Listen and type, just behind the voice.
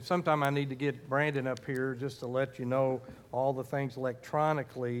Sometime I need to get Brandon up here just to let you know all the things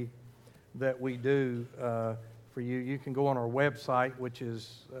electronically that we do for you. You can go on our website, which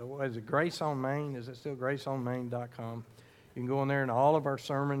is it Grace on Main? Is it still graceonmain.com? You can go on there, and all of our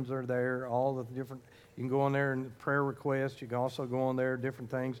sermons are there, all the different. You can go on there and prayer requests. You can also go on there, different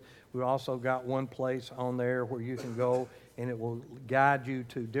things. We also got one place on there where you can go, and it will guide you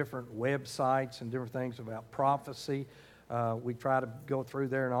to different websites and different things about prophecy. We try to go through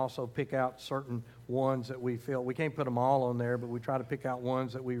there and also pick out certain ones that we feel. We can't put them all on there, but we try to pick out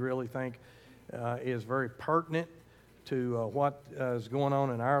ones that we really think is very pertinent to what is going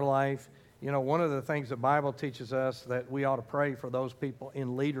on in our life. You know, one of the things the Bible teaches us that we ought to pray for those people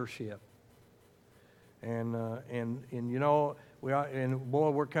in leadership. And you know,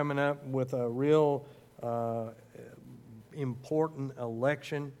 we're coming up with a real important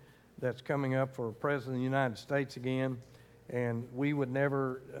election that's coming up for President of the United States again. And we would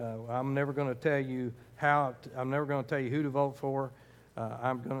never, I'm never going to tell you I'm never going to tell you who to vote for.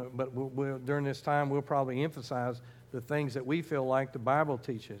 But during this time, we'll probably emphasize the things that we feel like the Bible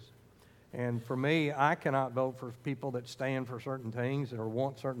teaches. And for me, I cannot vote for people that stand for certain things or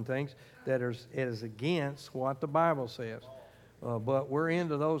want certain things that is against what the Bible says. But we're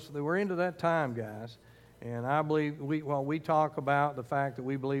into that time, guys. And I believe we talk about the fact that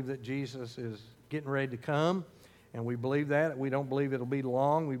we believe that Jesus is getting ready to come. And we believe that. We don't believe it'll be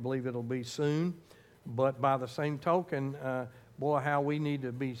long. We believe it'll be soon. But by the same token, how we need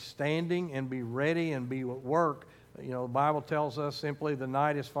to be standing and be ready and be at work. You know, the Bible tells us simply the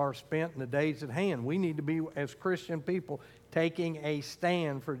night is far spent and the day's at hand. We need to be, as Christian people, taking a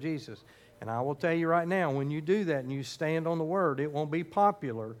stand for Jesus. And I will tell you right now, when you do that and you stand on the Word, it won't be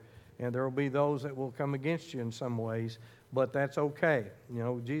popular. And there will be those that will come against you in some ways. But that's okay. You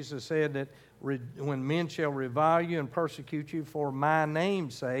know, Jesus said that when men shall revile you and persecute you for my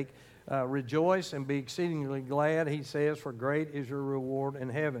name's sake, rejoice and be exceedingly glad, he says, for great is your reward in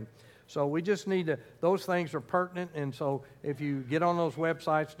heaven. So we just need to, those things are pertinent, and so if you get on those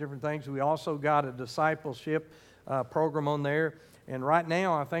websites, different things, we also got a discipleship program on there, and right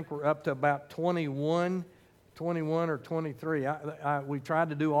now I think we're up to about 21 or 23. We tried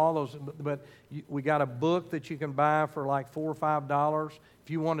to do all those, but we got a book that you can buy for like $4 or $5. If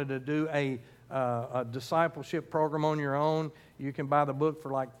you wanted to do a discipleship program on your own, you can buy the book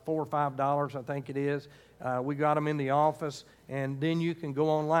for like $4 or $5, I think it is. We got them in the office, and then you can go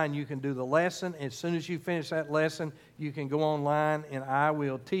online. You can do the lesson. As soon as you finish that lesson, you can go online, and I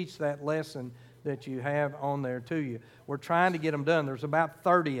will teach that lesson that you have on there to you. We're trying to get them done. There's about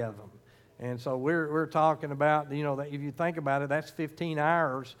 30 of them. And so we're talking about, you know, that if you think about it, that's 15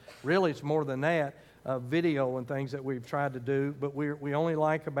 hours. Really, it's more than that, video and things that we've tried to do. But we only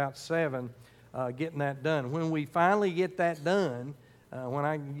like about 7 getting that done. When we finally get that done, when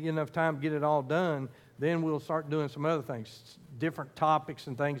I get enough time to get it all done, then we'll start doing some other things, different topics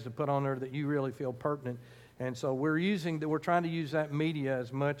and things to put on there that you really feel pertinent. And so we're trying to use that media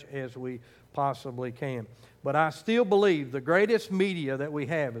as much as we possibly can. But I still believe the greatest media that we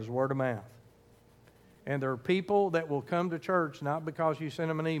have is word of mouth. And there are people that will come to church not because you sent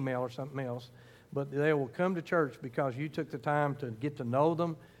them an email or something else, but they will come to church because you took the time to get to know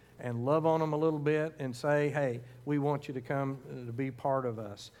them and love on them a little bit and say, hey, we want you to come to be part of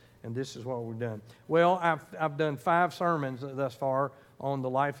us. And this is what we've done. Well, I've done 5 sermons thus far on the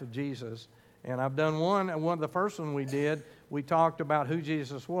life of Jesus. And I've done one of the first one we did, we talked about who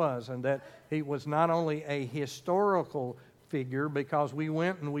Jesus was and that he was not only a historical figure, because we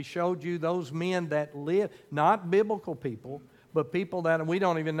went and we showed you those men that lived, not biblical people, but people that we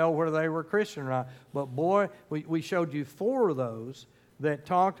don't even know whether they were Christian or not. But boy, we showed you 4 of those that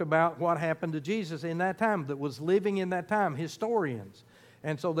talked about what happened to Jesus in that time, that was living in that time, historians.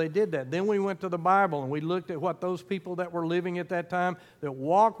 And so they did that. Then we went to the Bible and we looked at what those people that were living at that time, that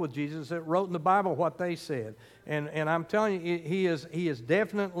walked with Jesus, that wrote in the Bible what they said. And I'm telling you, he is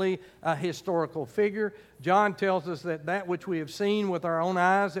definitely a historical figure. John tells us that which we have seen with our own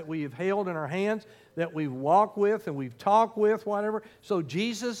eyes, that we have held in our hands, that we've walked with and we've talked with, whatever. So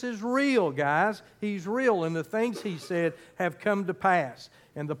Jesus is real, guys. He's real, and the things he said have come to pass.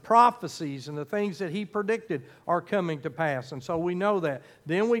 And the prophecies and the things that he predicted are coming to pass. And so we know that.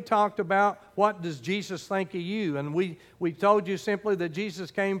 Then we talked about what does Jesus think of you. And we told you simply that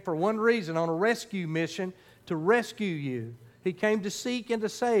Jesus came for one reason, on a rescue mission, to rescue you. He came to seek and to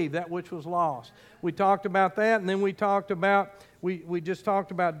save that which was lost. We talked about that, and then we talked about, we just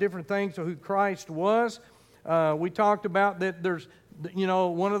talked about different things of who Christ was. We talked about that there's, you know,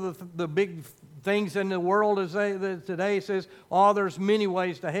 one of the big things in the world today says, there's many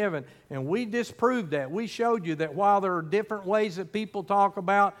ways to heaven. And we disproved that. We showed you that while there are different ways that people talk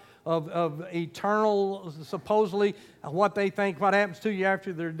about of eternal, supposedly what they think, what happens to you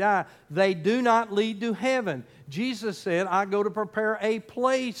after they die, they do not lead to heaven. Jesus said, I go to prepare a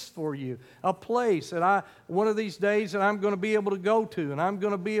place for you, a place that one of these days that I'm going to be able to go to, and I'm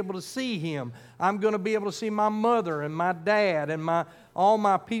going to be able to see Him. I'm going to be able to see my mother and my dad and all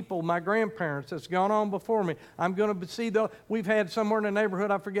my people, my grandparents that's gone on before me. I'm going to see we've had somewhere in the neighborhood,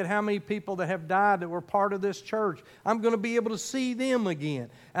 I forget how many people that have died that were part of this church. I'm going to be able to see them again.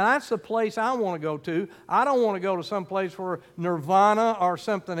 And that's the place I want to go to. I don't want to go to some place where nirvana or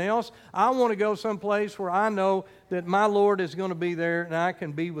something else. I want to go someplace where I know that my Lord is going to be there and I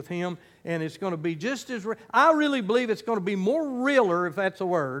can be with Him, and it's going to be just as I really believe it's going to be more realer, if that's a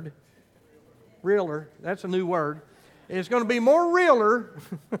word. Realer, that's a new word. It's going to be more realer.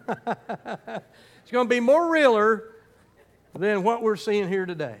 It's going to be more realer than what we're seeing here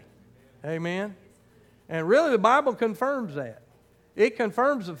today. Amen. And really, the Bible confirms that. It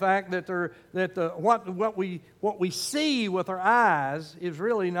confirms the fact that what we see with our eyes is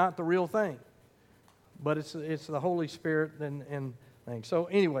really not the real thing, but it's the Holy Spirit and things. So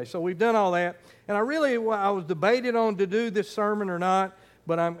anyway, so we've done all that, and I was debating on to do this sermon or not,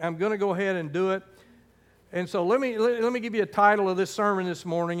 but I'm going to go ahead and do it. And so let me give you a title of this sermon this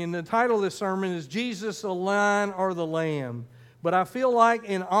morning, and the title of this sermon is Jesus, the Lion or the Lamb. But I feel like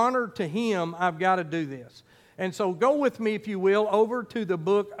in honor to Him, I've got to do this. And so go with me, if you will, over to the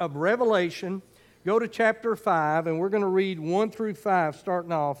book of Revelation. Go to chapter 5, and we're going to read 1 through 5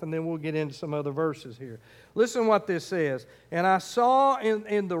 starting off, and then we'll get into some other verses here. Listen what this says. And I saw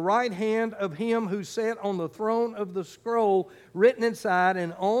in the right hand of Him who sat on the throne of the scroll written inside,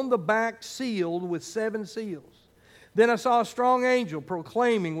 and on the back sealed with 7 seals. Then I saw a strong angel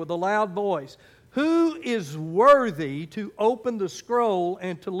proclaiming with a loud voice, Who is worthy to open the scroll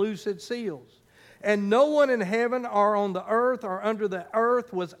and to loose its seals? And no one in heaven or on the earth or under the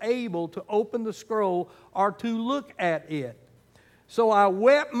earth was able to open the scroll or to look at it. So I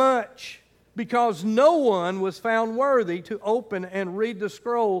wept much, because no one was found worthy to open and read the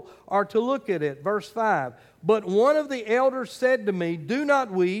scroll or to look at it. Verse 5, But one of the elders said to me, Do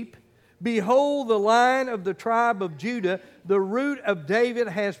not weep. Behold, the Lion of the tribe of Judah, the root of David,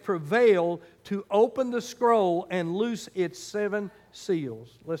 has prevailed to open the scroll and loose its 7 seals.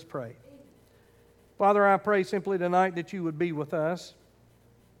 Let's pray. Father, I pray simply tonight that You would be with us.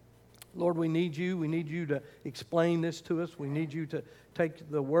 Lord, we need You. We need You to explain this to us. We need You to take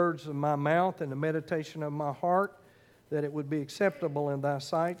the words of my mouth and the meditation of my heart, that it would be acceptable in Thy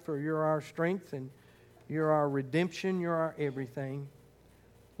sight, for You're our strength and You're our redemption. You're our everything.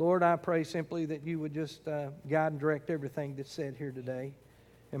 Lord, I pray simply that You would just guide and direct everything that's said here today.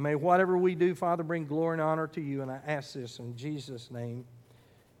 And may whatever we do, Father, bring glory and honor to You. And I ask this in Jesus' name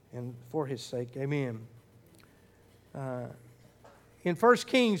and for His sake. Amen. In 1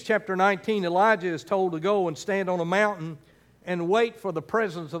 Kings chapter 19, Elijah is told to go and stand on a mountain and wait for the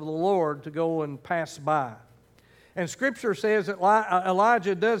presence of the Lord to go and pass by. And Scripture says that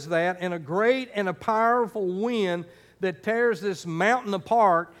Elijah does that, and a great and a powerful wind that tears this mountain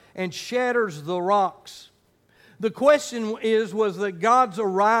apart and shatters the rocks. The question is, was that God's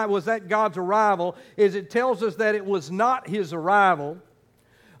arrival? Is it tells us that it was not His arrival,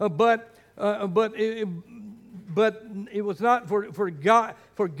 but it was not for God.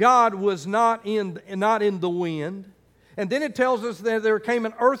 For God was not in the wind. And then it tells us that there came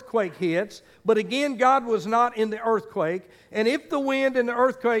an earthquake hits, but again, God was not in the earthquake. And if the wind and the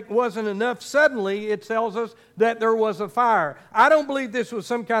earthquake wasn't enough, suddenly it tells us that there was a fire. I don't believe this was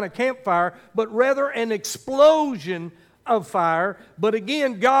some kind of campfire, but rather an explosion of fire. But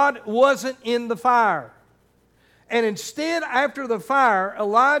again, God wasn't in the fire. And instead, after the fire,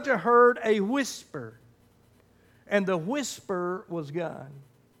 Elijah heard a whisper. And the whisper was God.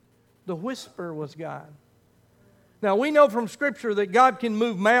 The whisper was God. Now, we know from Scripture that God can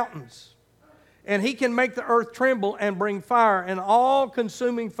move mountains, and He can make the earth tremble and bring fire, an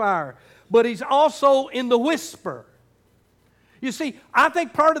all-consuming fire. But He's also in the whisper. You see, I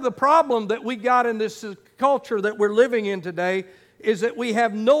think part of the problem that we got in this culture that we're living in today is that we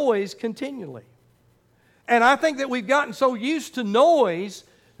have noise continually. And I think that we've gotten so used to noise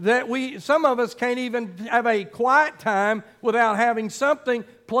that some of us can't even have a quiet time without having something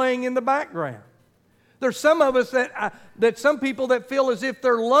playing in the background. There's some of us that some people that feel as if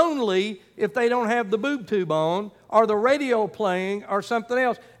they're lonely if they don't have the boob tube on or the radio playing or something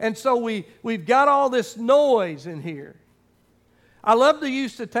else. And so we've got all this noise in here. I love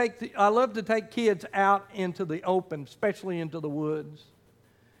to take kids out into the open, especially into the woods,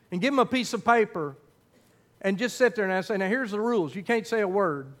 and give them a piece of paper and just sit there and I say, now here's the rules. You can't say a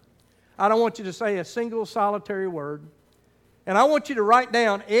word. I don't want you to say a single solitary word. And I want you to write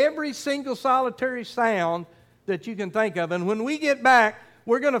down every single solitary sound that you can think of. And when we get back,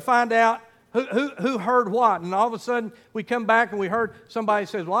 we're going to find out who heard what. And all of a sudden, we come back and we heard somebody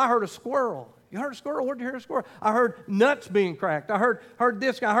says, well, I heard a squirrel. You heard a squirrel? Where'd you hear a squirrel? I heard nuts being cracked. I heard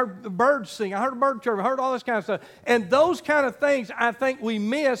this. I heard the birds sing. I heard a bird chirp. I heard all this kind of stuff. And those kind of things I think we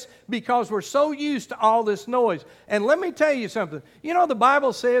miss because we're so used to all this noise. And let me tell you something. You know the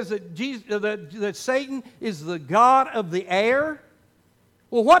Bible says that that Satan is the god of the air.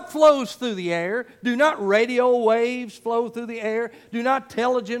 Well, what flows through the air? Do not radio waves flow through the air? Do not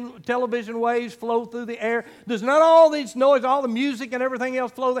television waves flow through the air? Does not all these noise, all the music and everything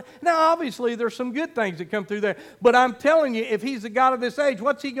else flow there? Now, obviously, there's some good things that come through there. But I'm telling you, if he's the God of this age,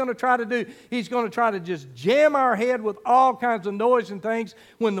 what's he going to try to do? He's going to try to just jam our head with all kinds of noise and things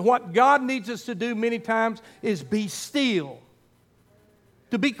when what God needs us to do many times is be still,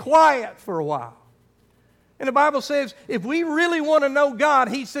 to be quiet for a while. And the Bible says, if we really want to know God,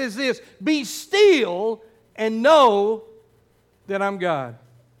 He says this, be still and know that I'm God.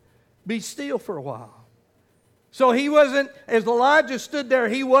 Be still for a while. So he wasn't, as Elijah stood there,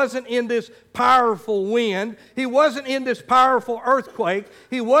 he wasn't in this powerful wind. He wasn't in this powerful earthquake.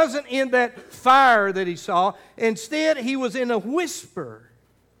 He wasn't in that fire that he saw. Instead, he was in a whisper.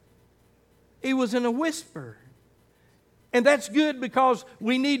 He was in a whisper. And that's good because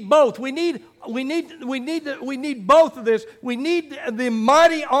we need both. We need both of this. We need the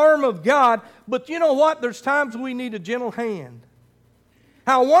mighty arm of God. But you know what? There's times we need a gentle hand.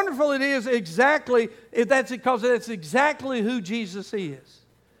 How wonderful it is exactly, that's because that's exactly who Jesus is.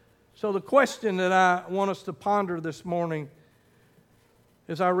 So the question that I want us to ponder this morning,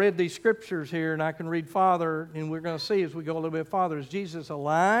 as I read these scriptures here, and I can read farther, and we're going to see as we go a little bit farther, is Jesus a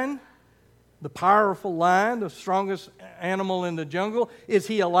lion? The powerful lion, the strongest animal in the jungle. Is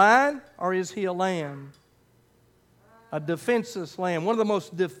he a lion or is he a lamb? A defenseless lamb. One of the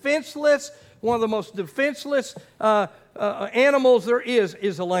most defenseless animals there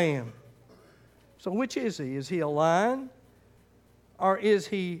is a lamb. So which is he? Is he a lion or is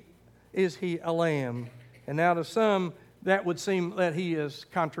he a lamb? And now to some, that would seem that he is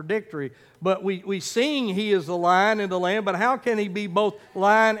contradictory. But we sing he is the lion and the lamb, but how can he be both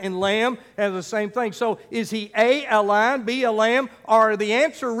lion and lamb as the same thing? So is he A, lion, B, a lamb, or the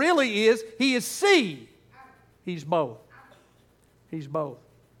answer really is he is C. He's both. He's both.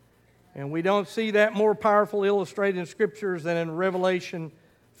 And we don't see that more powerful illustrated in Scriptures than in Revelation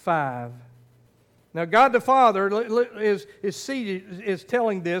 5. Now, God the Father is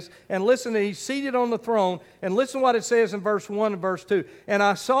telling this, and listen, He's seated on the throne, and listen what it says in verse 1 and verse 2. And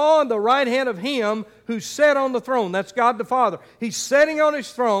I saw on the right hand of Him who sat on the throne, that's God the Father. He's sitting on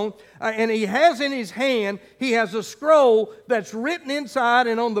His throne, and He has in His hand, He has a scroll that's written inside,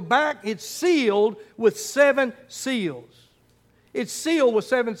 and on the back it's sealed with 7 seals. It's sealed with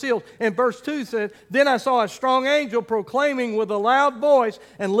 7 seals. And verse 2 says, then I saw a strong angel proclaiming with a loud voice,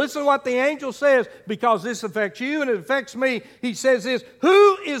 and listen what the angel says, because this affects you and it affects me. He says this,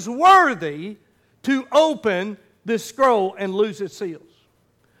 who is worthy to open this scroll and loose its seals?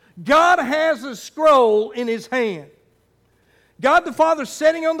 God has a scroll in His hand. God the Father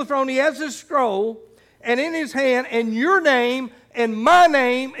sitting on the throne, He has this scroll and in His hand, and your name and my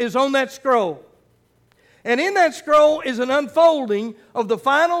name is on that scroll. And in that scroll is an unfolding of the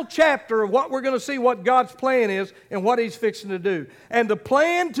final chapter of what we're going to see what God's plan is and what He's fixing to do. And the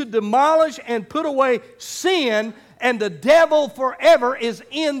plan to demolish and put away sin and the devil forever is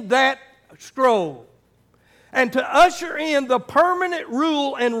in that scroll. And to usher in the permanent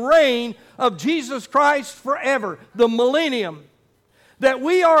rule and reign of Jesus Christ forever, the millennium. That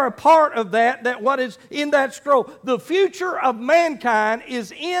we are a part of that what is in that scroll. The future of mankind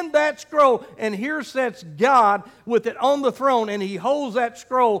is in that scroll. And here sits God with it on the throne, and He holds that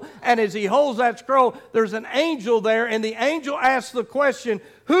scroll. And as He holds that scroll, there's an angel there, and the angel asks the question,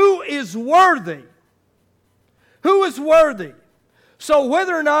 who is worthy? Who is worthy? So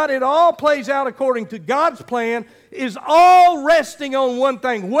whether or not it all plays out according to God's plan is all resting on one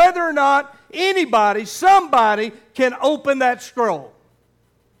thing. Whether or not anybody, somebody can open that scroll.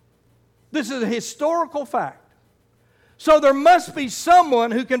 This is a historical fact. So there must be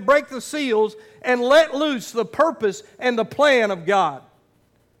someone who can break the seals and let loose the purpose and the plan of God.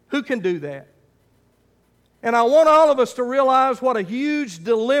 Who can do that? And I want all of us to realize what a huge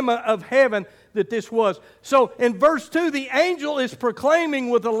dilemma of heaven that this was. So in verse 2, the angel is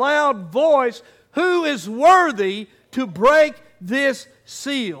proclaiming with a loud voice, who is worthy to break this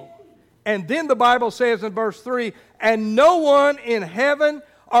seal? And then the Bible says in verse 3, and no one in heaven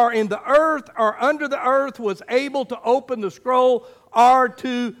or in the earth or under the earth was able to open the scroll are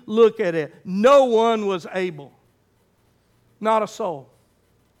to look at it. No one was able. Not a soul.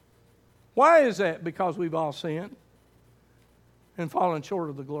 Why is that? Because we've all sinned and fallen short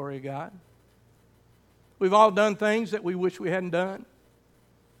of the glory of God. We've all done things that we wish we hadn't done.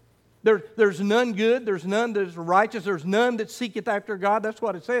 There's none good. There's none that is righteous. There's none that seeketh after God. That's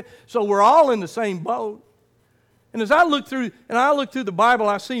what it says. So we're all in the same boat. And as I look through the Bible,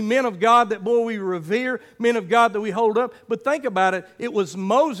 I see men of God that, boy, we revere, men of God that we hold up. But think about it. It was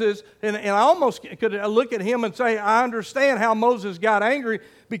Moses, and I almost could look at him and say, I understand how Moses got angry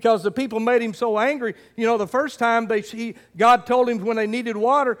because the people made him so angry. You know, the first time God told him when they needed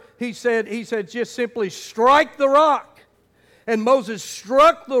water, he said, just simply strike the rock. And Moses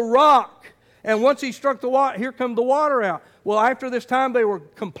struck the rock. And once he struck the water, here come the water out. Well, after this time, they were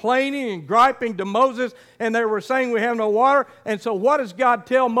complaining and griping to Moses, and they were saying, we have no water. And so what does God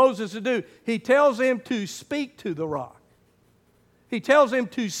tell Moses to do? He tells him to speak to the rock. He tells him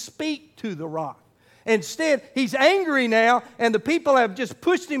to speak to the rock. Instead, he's angry now, and the people have just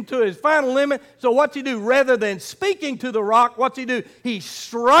pushed him to his final limit. So what's he do? Rather than speaking to the rock, what's he do? He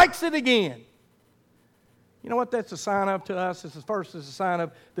strikes it again. You know what that's a sign of to us? It's a sign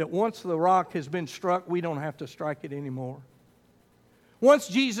of that once the rock has been struck, we don't have to strike it anymore. Once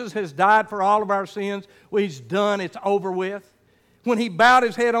Jesus has died for all of our sins, well, He's done, it's over with. When He bowed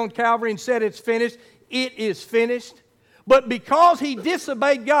His head on Calvary and said it's finished, it is finished. But because he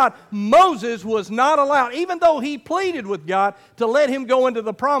disobeyed God, Moses was not allowed, even though he pleaded with God to let him go into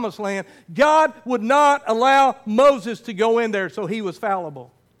the promised land, God would not allow Moses to go in there, so he was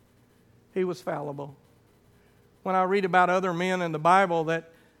fallible. He was fallible. When I read about other men in the Bible that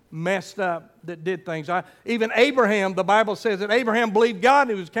messed up, that did things. Even Abraham, the Bible says that Abraham believed God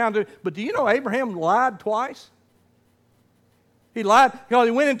and he was counted. But do you know Abraham lied twice? He lied because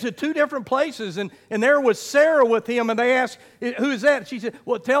he went into two different places, and there was Sarah with him, and they asked, who is that? She said,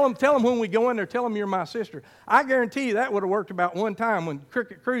 well, tell him when we go in there, tell him you're my sister. I guarantee you that would have worked about one time when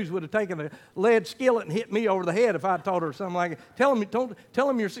Cricket Cruz would have taken a lead skillet and hit me over the head if I told her something like that. Tell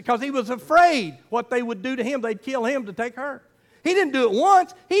him you're, because he was afraid what they would do to him. They'd kill him to take her. He didn't do it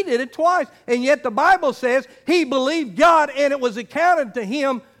once, he did it twice. And yet the Bible says he believed God, and it was accounted to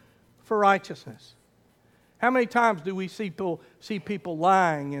him for righteousness. How many times do we see people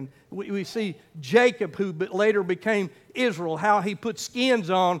lying? And we see Jacob, who later became Israel, how he put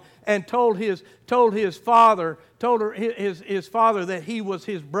skins on and told his father that he was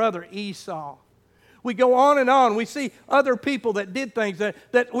his brother Esau. We go on and on. We see other people that did things that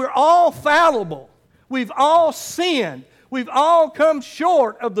we're all fallible. We've all sinned. We've all come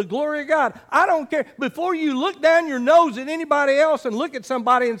short of the glory of God. I don't care. Before you look down your nose at anybody else and look at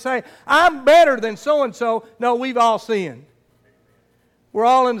somebody and say, I'm better than so-and-so, no, we've all sinned. We're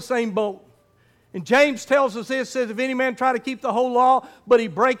all in the same boat. And James tells us this, says, if any man try to keep the whole law, but he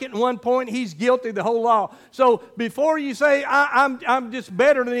break it in one point, he's guilty of the whole law. So before you say, I'm just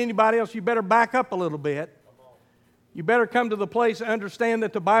better than anybody else, you better back up a little bit. You better come to the place and understand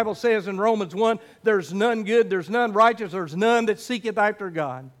that the Bible says in Romans 1, there's none good, there's none righteous, there's none that seeketh after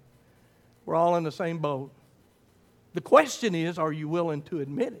God. We're all in the same boat. The question is, are you willing to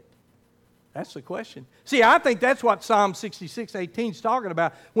admit it? That's the question. See, I think that's what Psalm 66:18 is talking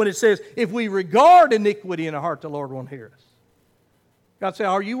about when it says, if we regard iniquity in our heart, the Lord won't hear us. God said,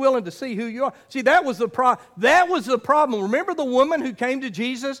 are you willing to see who you are? See, that was the problem. Remember the woman who came to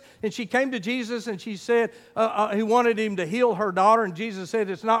Jesus? And she came to Jesus and she said, he wanted him to heal her daughter. And Jesus said,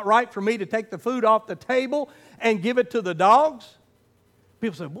 it's not right for me to take the food off the table and give it to the dogs.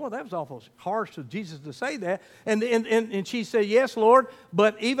 People said, boy, that was awful harsh of Jesus to say that. And she said, yes, Lord,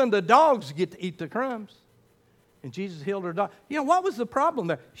 but even the dogs get to eat the crumbs. And Jesus healed her daughter. You know, what was the problem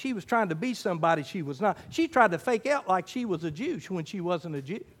there? She was trying to be somebody she was not. She tried to fake out like she was a Jew when she wasn't a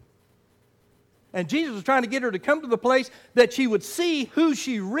Jew. And Jesus was trying to get her to come to the place that she would see who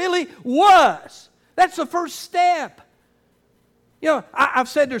she really was. That's the first step. You know, I've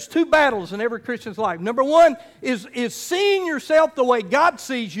said there's two battles in every Christian's life. Number one is seeing yourself the way God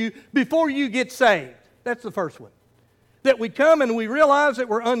sees you before you get saved. That's the first one. That we come and we realize that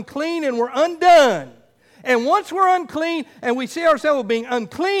we're unclean and we're undone. And once we're unclean and we see ourselves being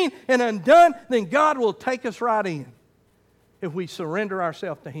unclean and undone, then God will take us right in if we surrender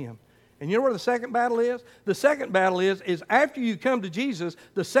ourselves to Him. And you know where the second battle is? The second battle is after you come to Jesus,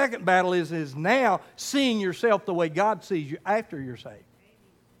 the second battle is now seeing yourself the way God sees you after you're saved.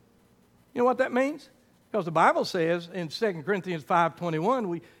 You know what that means? Because the Bible says in 2 Corinthians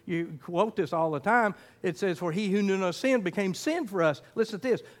 5:21, you quote this all the time, it says, for he who knew no sin became sin for us. Listen to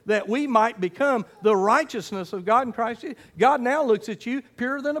this, that we might become the righteousness of God in Christ Jesus. God now looks at you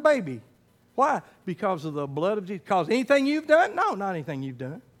purer than a baby. Why? Because of the blood of Jesus. Because anything you've done? No, not anything you've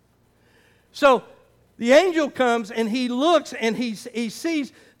done. So the angel comes and he looks and he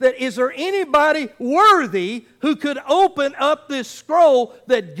sees that is there anybody worthy who could open up this scroll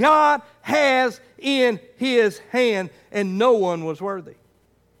that God has in his hand? And no one was worthy.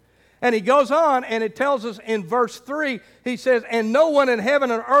 And he goes on and it tells us in verse 3, he says, and no one in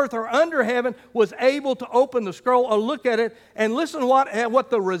heaven and earth or under heaven was able to open the scroll or look at it. And listen what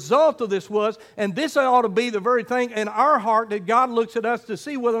the result of this was. And this ought to be the very thing in our heart that God looks at us to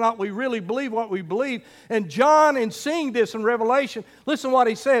see whether or not we really believe what we believe. And John, in seeing this in Revelation, listen what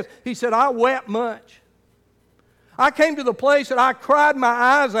he says. He said, I wept much. I came to the place that I cried my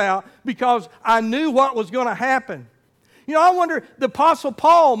eyes out because I knew what was going to happen. You know, I wonder, the Apostle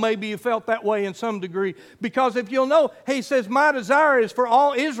Paul maybe felt that way in some degree. Because if you'll know, he says, my desire is for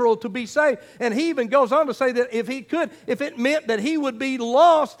all Israel to be saved. And he even goes on to say that if he could, if it meant that he would be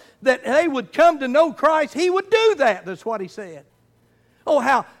lost, that they would come to know Christ, he would do that. That's what he said. Oh,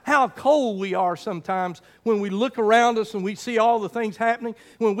 how cold we are sometimes when we look around us and we see all the things happening.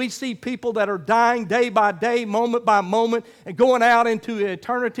 When we see people that are dying day by day, moment by moment, and going out into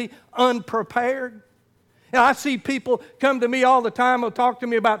eternity unprepared. And I see people come to me all the time or talk to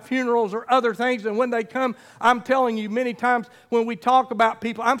me about funerals or other things. And when they come, I'm telling you many times when we talk about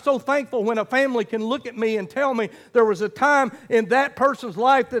people, I'm so thankful when a family can look at me and tell me there was a time in that person's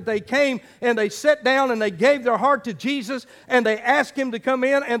life that they came and they sat down and they gave their heart to Jesus and they asked Him to come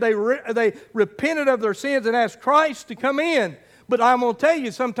in and they repented of their sins and asked Christ to come in. But I'm going to tell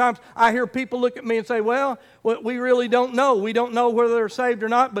you, sometimes I hear people look at me and say, well, we really don't know. We don't know whether they're saved or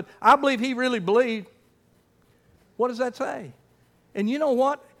not, but I believe he really believed. What does that say? And you know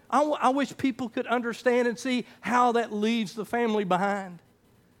what? I wish people could understand and see how that leaves the family behind.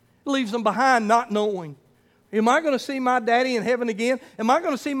 It leaves them behind not knowing. Am I going to see my daddy in heaven again? Am I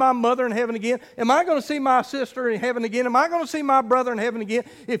going to see my mother in heaven again? Am I going to see my sister in heaven again? Am I going to see my brother in heaven again?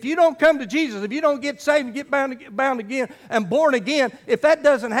 If you don't come to Jesus, if you don't get saved and get bound again and born again, if that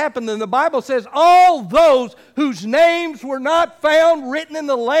doesn't happen, then the Bible says all those whose names were not found written in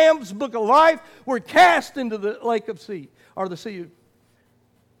the Lamb's book of life were cast into the lake of sea, or the sea.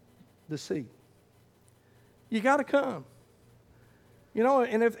 The sea. You got to come. You know,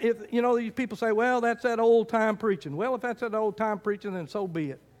 and if you know, these people say, well, that's that old time preaching. Well, if that's that old time preaching, then so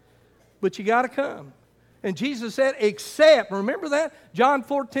be it. But you got to come. And Jesus said, except, remember that? John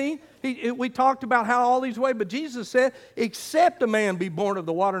 14, we talked about how all these ways, but Jesus said, except a man be born of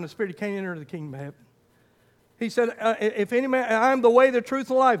the water and the Spirit, he can't enter the kingdom of heaven. He said, if any man, I am the way, the truth,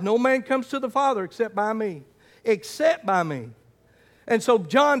 and the life. No man comes to the Father except by me. Except by me. And so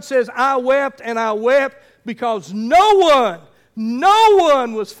John says, I wept and I wept because no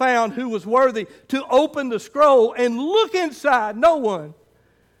one was found who was worthy to open the scroll and look inside. No one.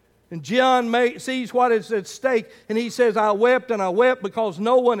 And John sees what is at stake, and he says, I wept and I wept because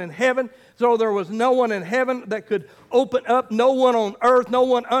no one in heaven, so there was no one in heaven that could open up, no one on earth, no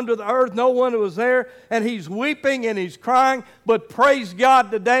one under the earth, no one who was there. And he's weeping and he's crying. But praise God,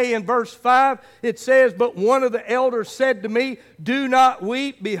 today in verse 5, it says, but one of the elders said to me, do not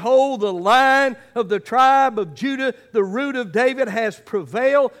weep. Behold, the Lion of the tribe of Judah, the Root of David, has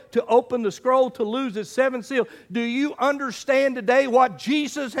prevailed to open the scroll to loose its seventh seal. Do you understand today what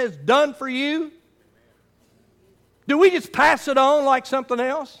Jesus has done for you? Do we just pass it on like something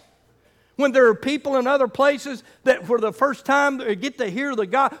else? When there are people in other places that for the first time they get to hear the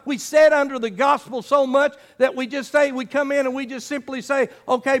gospel, we sit under the gospel so much that we just say, we come in and we just simply say,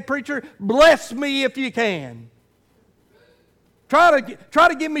 okay, preacher, bless me if you can. Try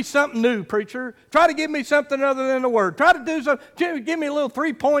to give me something new, preacher. Try to give me something other than the word. Try to do something. Give me a little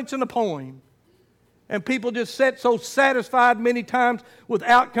 3 points in a poem. And people just sit so satisfied many times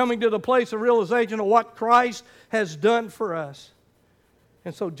without coming to the place of realization of what Christ has done for us.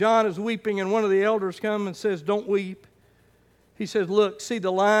 And so John is weeping, and one of the elders comes and says, don't weep. He says, look, see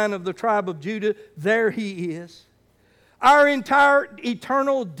the Lion of the tribe of Judah, there he is. Our entire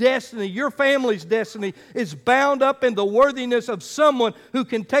eternal destiny, your family's destiny, is bound up in the worthiness of someone who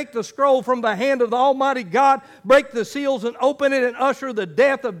can take the scroll from the hand of the Almighty God, break the seals and open it and usher the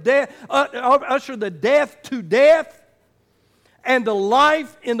death to death, and the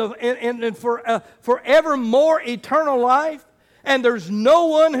life and forevermore eternal life. And there's no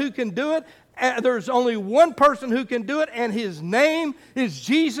one who can do it. There's only one person who can do it, and his name is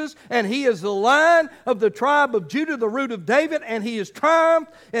Jesus, and he is the Lion of the tribe of Judah, the Root of David, and he has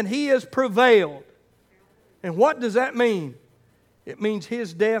triumphed, and he has prevailed. And what does that mean? It means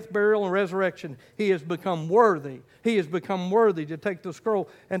His death, burial, and resurrection. He has become worthy. He has become worthy to take the scroll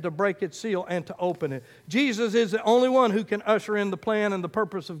and to break its seal and to open it. Jesus is the only one who can usher in the plan and the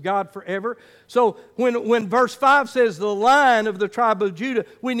purpose of God forever. So when verse 5 says the Lion of the tribe of Judah,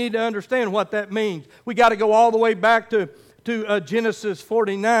 we need to understand what that means. We got to go all the way back to Genesis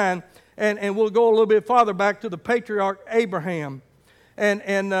 49, and we'll go a little bit farther back to the patriarch Abraham. And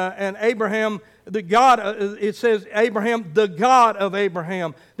Abraham, the God, it says Abraham, the God of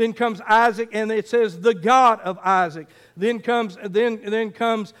Abraham. Then comes Isaac, and it says the God of Isaac. Then comes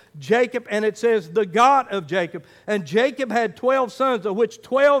Jacob, and it says the God of Jacob. And Jacob had 12 sons, of which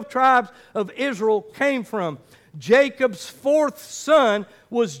 12 tribes of Israel came from. Jacob's fourth son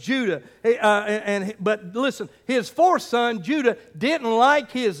was Judah. But listen, his fourth son, Judah, didn't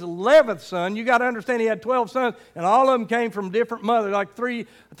like his 11th son. You got to understand he had 12 sons, and all of them came from different mothers, like three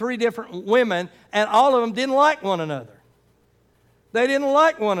different women, and all of them didn't like one another. They didn't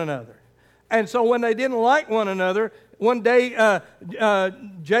like one another. And so when they didn't like one another, one day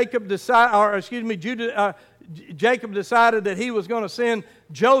Jacob decided that he was going to send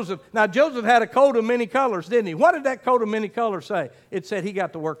Joseph. Now, Joseph had a coat of many colors, didn't he? What did that coat of many colors say? It said he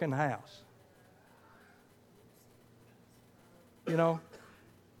got to work in the house. You know,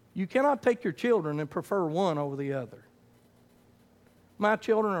 you cannot take your children and prefer one over the other. My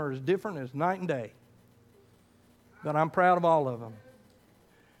children are as different as night and day. But I'm proud of all of them.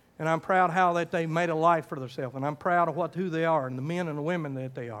 And I'm proud how that they made a life for themselves. And I'm proud of who they are and the men and the women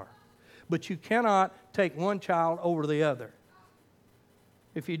that they are. But you cannot take one child over the other.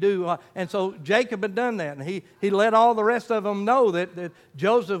 If you do, and so Jacob had done that, and he let all the rest of them know that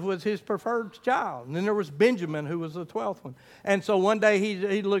Joseph was his preferred child. And then there was Benjamin, who was the 12th one. And so one day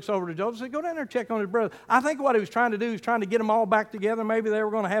he looks over to Joseph and says, go down there and check on his brother. I think what he was trying to do was trying to get them all back together. Maybe they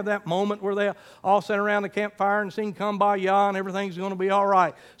were going to have that moment where they all sat around the campfire and sing Kumbaya and everything's going to be all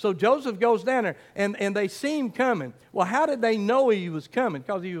right. So Joseph goes down there, and they see him coming. Well, how did they know he was coming?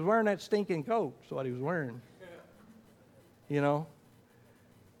 Because he was wearing that stinking coat. That's what he was wearing. You know?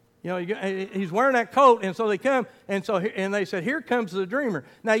 He's wearing that coat, and so they come, and they said, here comes the dreamer.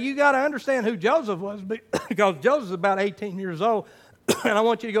 Now, you got to understand who Joseph was, because Joseph's about 18 years old, and I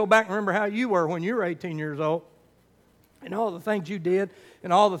want you to go back and remember how you were when you were 18 years old, and all the things you did,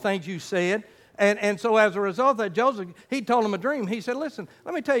 and all the things you said. And so as a result of that, Joseph, he told him a dream. He said, listen,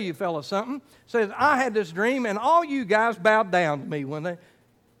 let me tell you fellas something. Says, I had this dream, and all you guys bowed down to me when they...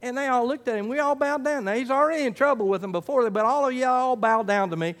 And they all looked at him. We all bowed down. Now, he's already in trouble with them before, but all of you all bowed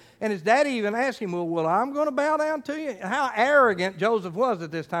down to me. And his daddy even asked him, well, I'm going to bow down to you. How arrogant Joseph was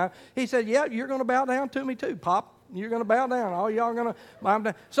at this time. He said, yeah, you're going to bow down to me too, Pop. You're going to bow down. All y'all are going to bow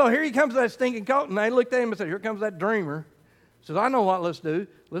down. So here he comes with that stinking coat, and they looked at him and said, here comes that dreamer. He says, I know what let's do.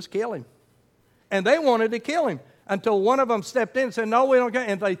 Let's kill him. And they wanted to kill him. Until one of them stepped in and said, no, we don't care.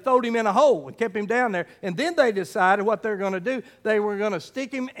 And they throwed him in a hole and kept him down there. And then they decided what they're going to do. They were going to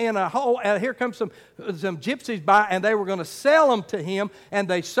stick him in a hole. And here comes some gypsies by, and they were going to sell him to him. And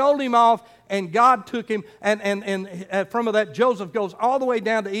they sold him off, and God took him. And from that, Joseph goes all the way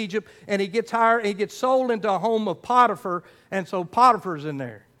down to Egypt, and he gets hired. He gets sold into a home of Potiphar, and so Potiphar's in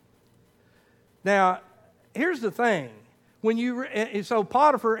there. Now, here's the thing. So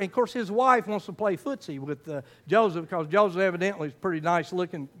Potiphar, and of course his wife wants to play footsie with Joseph, because Joseph evidently is a pretty nice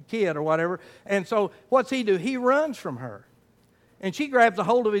looking kid or whatever. And so what's he do? He runs from her. And she grabs a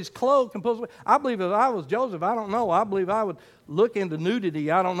hold of his cloak and pulls away. I believe if I was Joseph, I don't know. I believe I would look into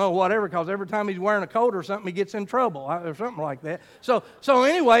nudity. I don't know, whatever, because every time he's wearing a coat or something, he gets in trouble or something like that. So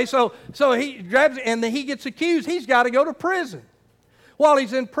anyway, so he grabs it, and then he gets accused. He's got to go to prison. While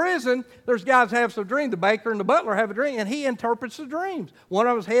he's in prison, there's guys have some dreams. The baker and the butler have a dream, and he interprets the dreams. One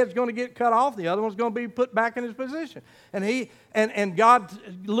of his head's going to get cut off. The other one's going to be put back in his position. And God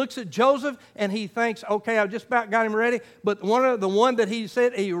looks at Joseph, and he thinks, okay, I've just about got him ready. But the one that he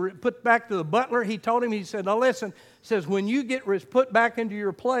said he put back to the butler, he told him, he said, now listen, says, when you get put back into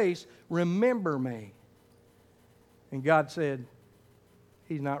your place, remember me. And God said,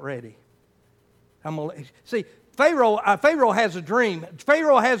 he's not ready. See, Pharaoh has a dream.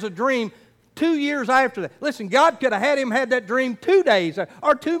 Pharaoh has a dream 2 years after that. Listen, God could have had him had that dream 2 days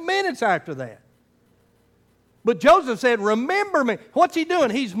or 2 minutes after that. But Joseph said, remember me. What's he doing?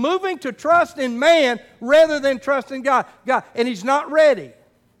 He's moving to trust in man rather than trust in God. And he's not ready.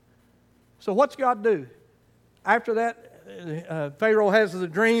 So what's God do? After that, Pharaoh has the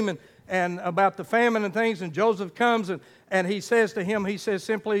dream and about the famine and things, and Joseph comes and he says to him, he says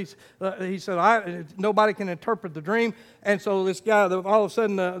simply, nobody can interpret the dream. And so this guy, all of a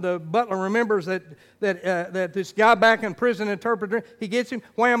sudden the butler remembers that this guy back in prison interpreted. He gets him,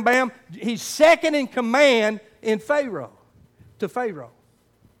 wham, bam. He's second in command in Pharaoh. to Pharaoh.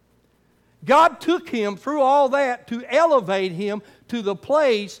 God took him through all that to elevate him to the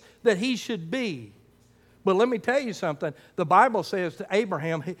place that he should be. But let me tell you something. The Bible says to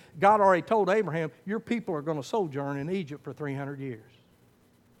Abraham, God already told Abraham, your people are going to sojourn in Egypt for 300 years.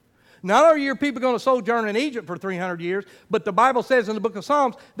 Not only are your people going to sojourn in Egypt for 300 years, but the Bible says in the book of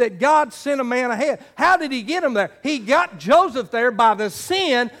Psalms that God sent a man ahead. How did he get him there? He got Joseph there by the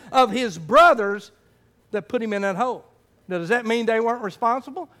sin of his brothers that put him in that hole. Now, does that mean they weren't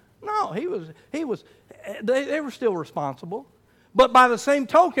responsible? No, they were still responsible. But by the same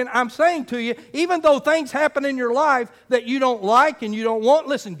token, I'm saying to you, even though things happen in your life that you don't like and you don't want,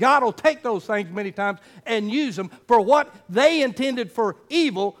 listen, God will take those things many times and use them for what they intended for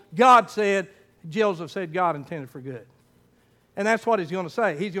evil. Joseph said God intended for good. And that's what he's going to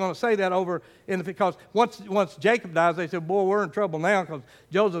say. He's going to say that over, because once Jacob dies, they said, boy, we're in trouble now because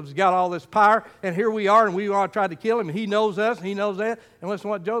Joseph's got all this power, and here we are, and we all tried to kill him, and he knows us, and he knows that. And listen to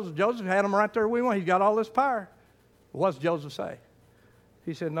what Joseph had him right there we want. He's got all this power. What does Joseph say?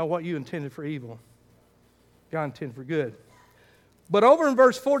 He said, no, what you intended for evil, God intended for good. But over in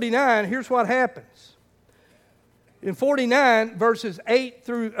verse 49, here's what happens. In 49, verses 8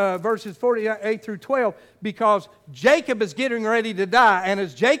 through 12, because Jacob is getting ready to die. And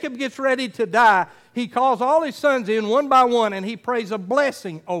as Jacob gets ready to die, he calls all his sons in one by one, and he prays a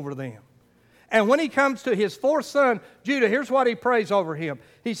blessing over them. And when he comes to his fourth son, Judah, here's what he prays over him.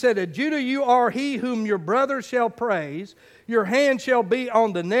 He said, Judah, you are he whom your brothers shall praise. Your hand shall be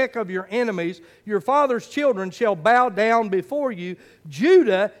on the neck of your enemies. Your father's children shall bow down before you.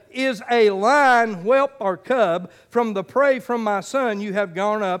 Judah is a lion, whelp, or cub. From the prey from my son you have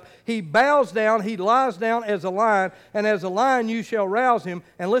gone up. He bows down, he lies down as a lion, and as a lion you shall rouse him.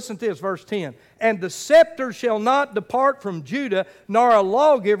 And listen to this, verse 10. And the scepter shall not depart from Judah, nor a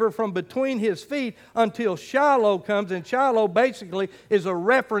lawgiver from between his feet until Shiloh comes. And Shiloh basically is a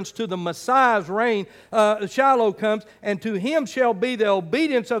reference to the Messiah's reign. Shiloh comes, and to him shall be the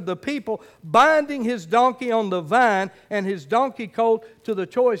obedience of the people, binding his donkey on the vine, and his donkey colt to the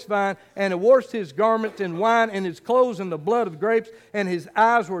choice vine, and washed his garments in wine, and his clothes in the blood of grapes, and his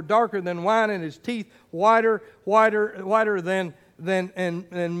eyes were darker than wine, and his teeth whiter than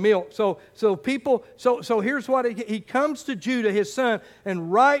milk. So here's what he comes to Judah, his son,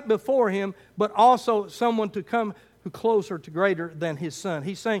 and right before him, but also someone to come who closer to greater than his son.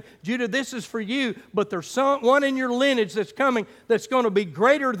 He's saying, Judah, this is for you, but there's one in your lineage that's coming that's going to be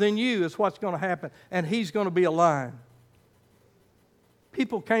greater than you is what's going to happen, and he's going to be a lion.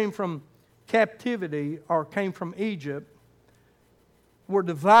 People came from captivity or came from Egypt, were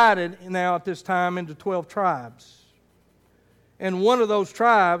divided now at this time into 12 tribes. And one of those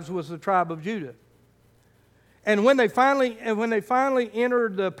tribes was the tribe of Judah. And when they finally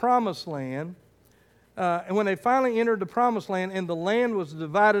entered the promised land, and the land was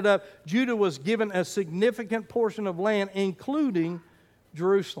divided up, Judah was given a significant portion of land, including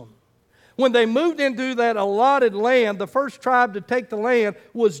Jerusalem. When they moved into that allotted land, the first tribe to take the land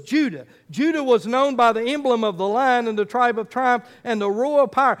was Judah. Judah was known by the emblem of the lion and the tribe of triumph and the royal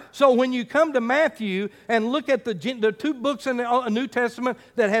power. So when you come to Matthew and look at the two books in the New Testament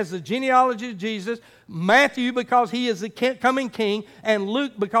that has the genealogy of Jesus, Matthew because he is the coming king, and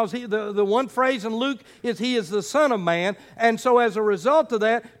Luke because the one phrase in Luke is he is the Son of Man. And so as a result of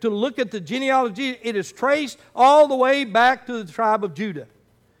that, to look at the genealogy, it is traced all the way back to the tribe of Judah.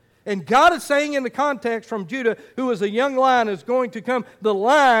 And God is saying in the context from Judah, who is a young lion, is going to come, the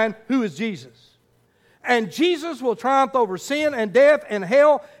lion who is Jesus. And Jesus will triumph over sin and death and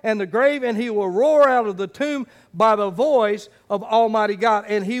hell and the grave, and he will roar out of the tomb by the voice of Almighty God.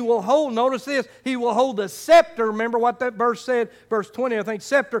 And he will hold, notice this, he will hold the scepter. Remember what that verse said, verse 20, I think,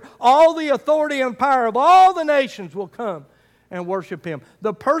 scepter. All the authority and power of all the nations will come and worship him.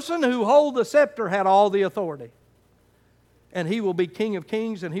 The person who holds the scepter had all the authority. And he will be King of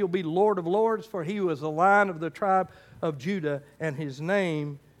kings, and he will be Lord of lords, for he was the Lion of the tribe of Judah, and his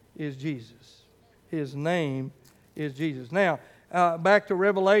name is Jesus. His name is Jesus. Now, back to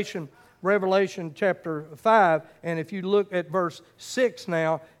Revelation chapter 5, and if you look at verse 6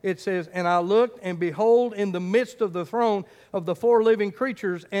 now, it says, And I looked, and behold, in the midst of the throne of the four living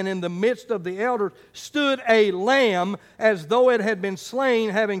creatures, and in the midst of the elders, stood a lamb, as though it had been slain,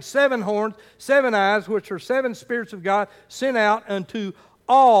 having 7 horns, 7 eyes, which are 7 spirits of God, sent out unto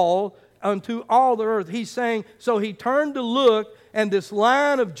all the earth. He's saying, so he turned to look, and this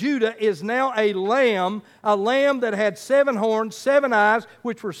Lion of Judah is now a lamb that had 7 horns, 7 eyes,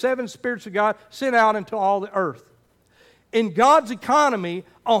 which were 7 spirits of God, sent out into all the earth. In God's economy,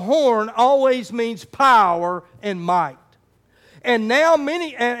 a horn always means power and might. And now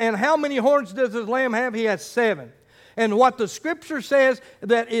how many horns does this lamb have? He has 7. And what the Scripture says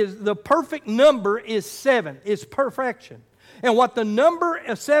that is the perfect number is 7. It's perfection. And what the number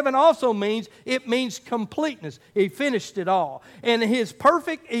 7 also means, it means completeness. He finished it all. And He's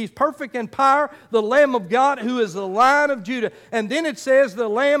perfect in power, the Lamb of God who is the Lion of Judah. And then it says the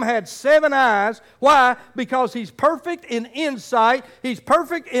Lamb had 7 eyes. Why? Because He's perfect in insight, He's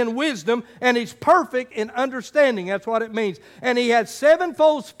perfect in wisdom, and He's perfect in understanding. That's what it means. And He had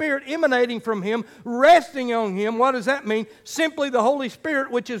 7-fold Spirit emanating from Him, resting on Him. What does that mean? Simply the Holy Spirit,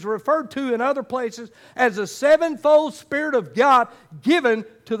 which is referred to in other places as a 7-fold Spirit of God given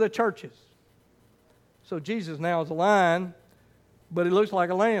to the churches. So Jesus now is a lion, but He looks like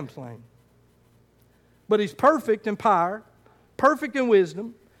a lamb slain. But He's perfect in power, perfect in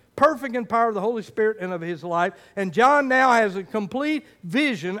wisdom, perfect in power of the Holy Spirit and of His life. And John now has a complete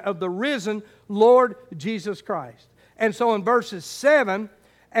vision of the risen Lord Jesus Christ. And so in verses 7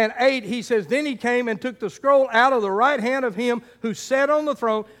 and 8, he says, "Then He came and took the scroll out of the right hand of Him who sat on the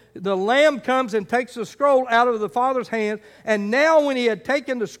throne." The Lamb comes and takes the scroll out of the Father's hand. And now when He had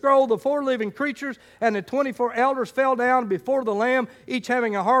taken the scroll, the 4 living creatures and the 24 elders fell down before the Lamb, each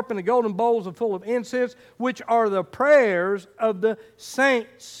having a harp and a golden bowls full of incense, which are the prayers of the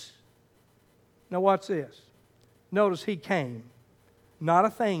saints. Now watch this. Notice He came. Not a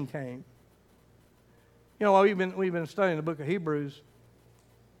thing came. You know, we've been studying the book of Hebrews,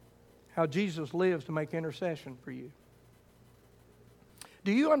 how Jesus lives to make intercession for you.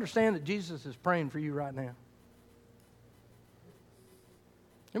 Do you understand that Jesus is praying for you right now?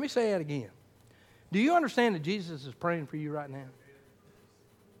 Let me say that again. Do you understand that Jesus is praying for you right now?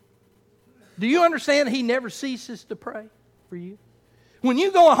 Do you understand He never ceases to pray for you? When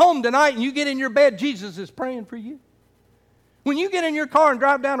you go home tonight and you get in your bed, Jesus is praying for you. When you get in your car and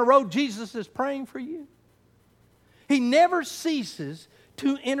drive down the road, Jesus is praying for you. He never ceases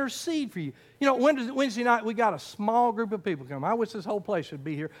to intercede for you. You know, Wednesday night, we got a small group of people come. I wish this whole place would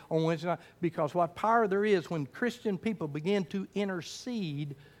be here on Wednesday night, because what power there is when Christian people begin to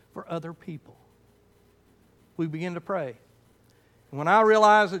intercede for other people. We begin to pray. And when I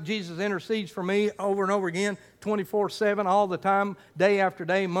realize that Jesus intercedes for me over and over again, 24/7, all the time, day after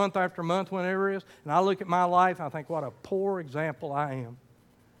day, month after month, whenever it is, and I look at my life, I think, what a poor example I am.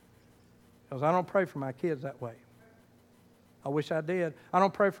 Because I don't pray for my kids that way. I wish I did. I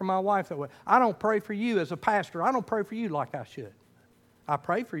don't pray for my wife that way. I don't pray for you as a pastor. I don't pray for you like I should. I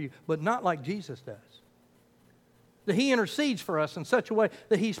pray for you, but not like Jesus does. That He intercedes for us in such a way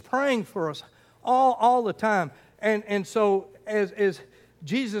that He's praying for us all the time. And so as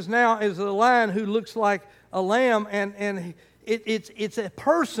Jesus now is the lion who looks like a lamb, and it's a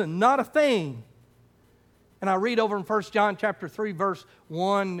person, not a thing. And I read over in 1 John chapter 3, verse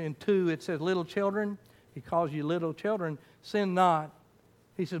 1 and 2, it says, "Little children," He calls you little children, "sin not."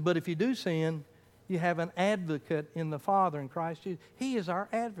 He says, "But if you do sin, you have an advocate in the Father, in Christ Jesus." He is our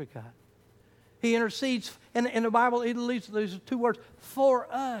advocate. He intercedes, and in the Bible, it leads to these 2 words,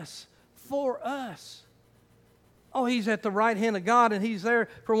 for us, for us. Oh, He's at the right hand of God, and He's there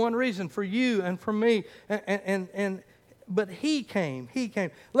for one reason, for you and for me. But He came. He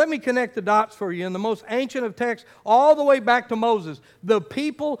came. Let me connect the dots for you. In the most ancient of texts, all the way back to Moses, the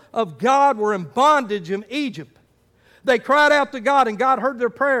people of God were in bondage in Egypt. They cried out to God, and God heard their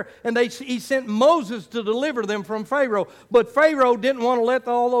prayer, and He sent Moses to deliver them from Pharaoh. But Pharaoh didn't want to let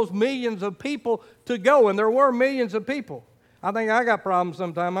all those millions of people to go, and there were millions of people. I think I got problems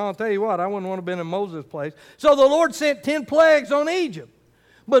sometimes. I'll tell you what, I wouldn't want to have been in Moses' place. So the Lord sent 10 plagues on Egypt.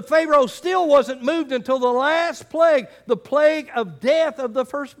 But Pharaoh still wasn't moved until the last plague, the plague of death of the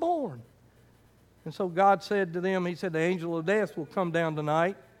firstborn. And so God said to them, He said, the angel of death will come down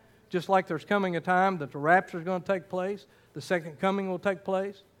tonight, just like there's coming a time that the rapture is going to take place, the second coming will take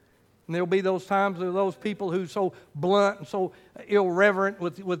place. And there'll be those times of those people who are so blunt and so irreverent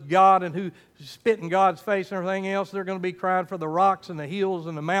with God, and who spit in God's face and everything else. They're going to be crying for the rocks and the hills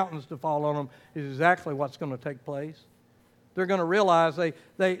and the mountains to fall on them. Is exactly what's going to take place. They're going to realize they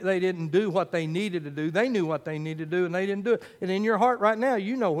didn't do what they needed to do. They knew what they needed to do, and they didn't do it. And in your heart right now,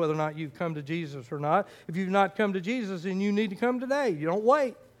 you know whether or not you've come to Jesus or not. If you've not come to Jesus, then you need to come today. You don't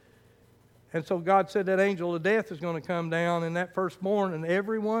wait. And so God said that angel of death is going to come down, and that firstborn, and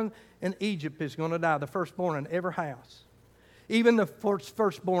everyone in Egypt is going to die. The firstborn in every house. Even the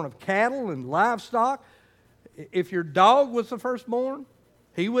firstborn of cattle and livestock. If your dog was the firstborn,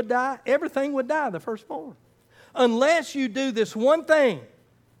 he would die. Everything would die, the firstborn. Unless you do this one thing.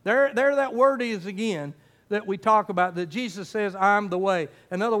 There that word is again that we talk about, that Jesus says, I'm the way.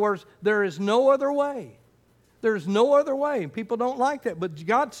 In other words, there is no other way. There's no other way. And people don't like that. But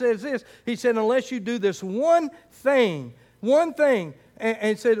God says this. He said, unless you do this one thing,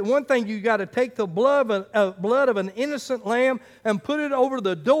 and said, one thing, you got to take the blood of an innocent lamb and put it over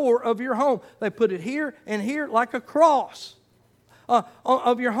the door of your home. They put it here and here like a cross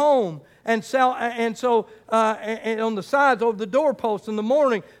of your home. And so on the sides over the doorpost in the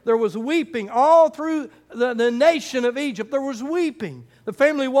morning, there was weeping all through the nation of Egypt. There was weeping. The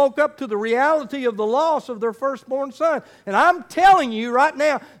family woke up to the reality of the loss of their firstborn son. And I'm telling you right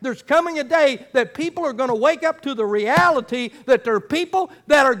now, there's coming a day that people are going to wake up to the reality that there are people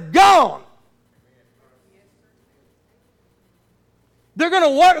that are gone. They're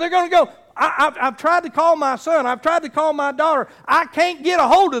going to work. They're going to go, I've tried to call my son. I've tried to call my daughter. I can't get a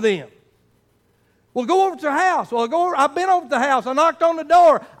hold of them. Well, go over to the house. Well, I've been over to the house. I knocked on the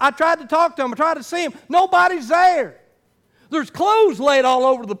door. I tried to talk to them. I tried to see them. Nobody's there. There's clothes laid all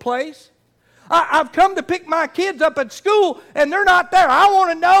over the place. I've come to pick my kids up at school, and they're not there. I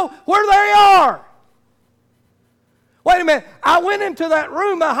want to know where they are. Wait a minute. I went into that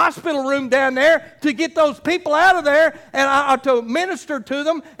room, the hospital room down there, to get those people out of there and to minister to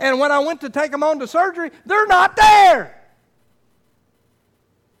them. And when I went to take them on to surgery, they're not there.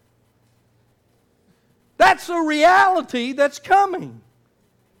 That's the reality that's coming.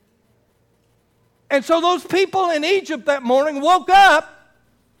 And so those people in Egypt that morning woke up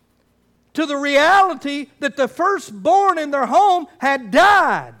to the reality that the firstborn in their home had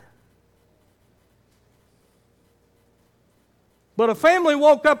died. But a family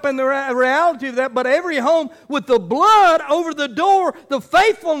woke up in the reality of that. But every home with the blood over the door, the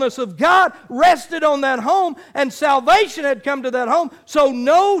faithfulness of God rested on that home, and salvation had come to that home. So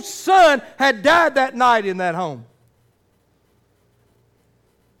no son had died that night in that home.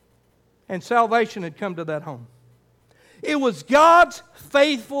 And salvation had come to that home. It was God's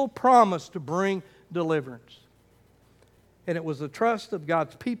faithful promise to bring deliverance. And it was the trust of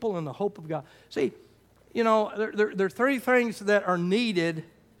God's people and the hope of God. See, you know, there are three things that are needed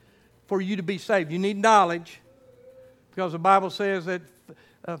for you to be saved. You need knowledge, because the Bible says that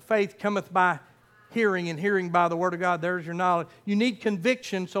faith cometh by hearing, and hearing by the Word of God. There's your knowledge. You need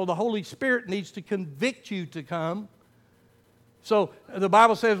conviction, so the Holy Spirit needs to convict you to come. So the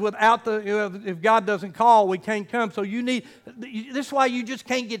Bible says if God doesn't call, we can't come. So this is why you just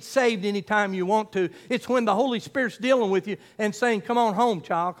can't get saved anytime you want to. It's when the Holy Spirit's dealing with you and saying, come on home,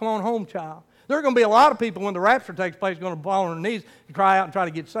 child, come on home, child. There are going to be a lot of people when the rapture takes place going to fall on their knees and cry out and try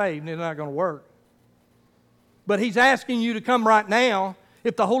to get saved, and it's not going to work. But He's asking you to come right now.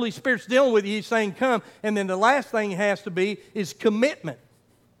 If the Holy Spirit's dealing with you, He's saying come. And then the last thing it has to be is commitment.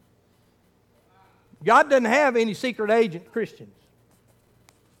 God doesn't have any secret agent Christians.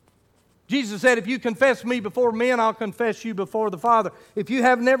 Jesus said, if you confess me before men, I'll confess you before the Father. If you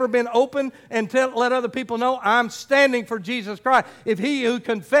have never been open and let other people know, I'm standing for Jesus Christ. If he who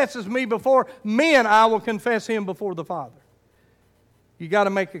confesses me before men, I will confess him before the Father. You got to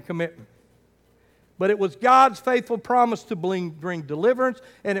make a commitment. But it was God's faithful promise to bring deliverance,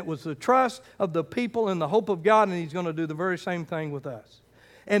 and it was the trust of the people and the hope of God, and He's going to do the very same thing with us.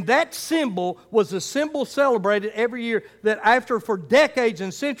 And that symbol was a symbol celebrated every year that for decades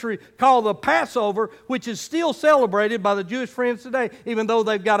and centuries called the Passover, which is still celebrated by the Jewish friends today, even though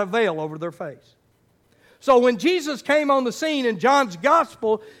they've got a veil over their face. So when Jesus came on the scene in John's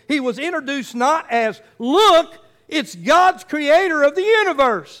Gospel, He was introduced not as, look, it's God's creator of the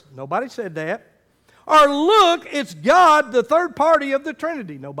universe. Nobody said that. Or look, it's God, the third party of the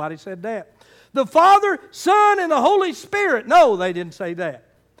Trinity. Nobody said that. The Father, Son, and the Holy Spirit. No, they didn't say that.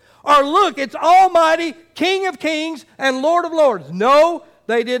 Or look, it's Almighty, King of Kings and Lord of Lords. No,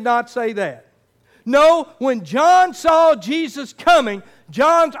 they did not say that. No, when John saw Jesus coming,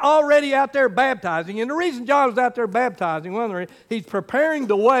 John's already out there baptizing. And the reason John was out there baptizing, he's preparing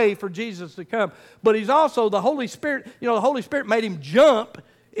the way for Jesus to come. But he's also the Holy Spirit. You know, the Holy Spirit made him jump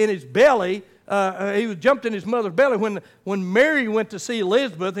in his belly. He was jumped in his mother's belly when Mary went to see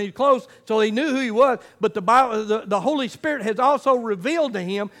Elizabeth, and he's close, so he knew who he was. But the Holy Spirit has also revealed to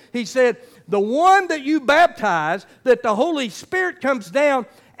him. He said, the one that you baptize, that the Holy Spirit comes down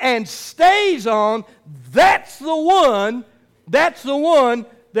and stays on, that's the one that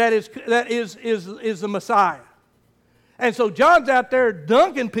is the Messiah. And so John's out there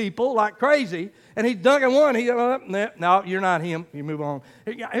dunking people like crazy. And he's dunking one. No, you're not him. You move on.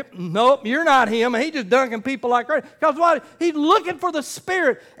 Nope, you're not him. And he's just dunking people like crazy. Because what? He's looking for the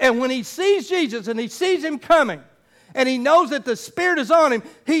Spirit. And when he sees Jesus and he sees Him coming, and he knows that the Spirit is on him,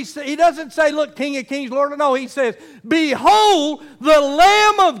 he doesn't say, look, King of Kings, Lord. No, he says, behold the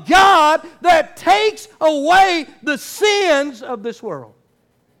Lamb of God that takes away the sins of this world.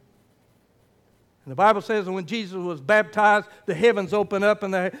 And the Bible says that when Jesus was baptized, the heavens opened up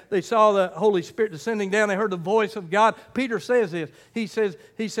and they saw the Holy Spirit descending down. They heard the voice of God. Peter says this. He says,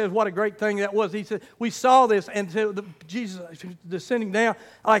 what a great thing that was. He said, we saw this, and Jesus descending down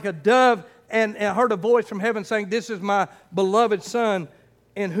like a dove, and heard a voice from heaven saying, this is my beloved Son,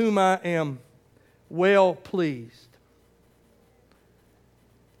 in whom I am well pleased.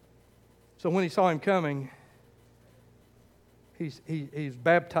 So when he saw him coming, he's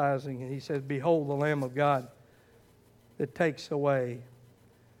baptizing, and he says, behold the Lamb of God that takes away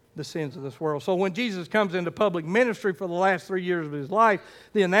the sins of this world. So when Jesus comes into public ministry for the last 3 years of his life,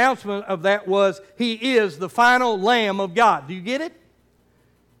 the announcement of that was, he is the final Lamb of God. Do you get it?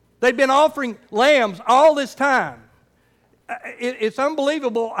 They've been offering lambs all this time. It's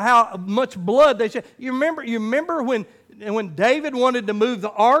unbelievable how much blood they shed. You remember when David wanted to move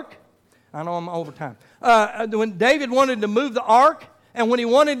the ark? I know I'm over time. When David wanted to move the ark, and when he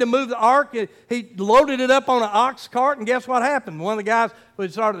wanted to move the ark, he loaded it up on an ox cart, and guess what happened? One of the guys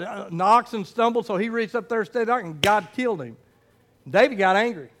started, an oxen stumbled, so he reached up there, steadied the ark, and God killed him. David got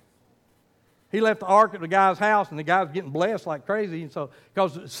angry. He left the ark at the guy's house, and the guy was getting blessed like crazy. And so,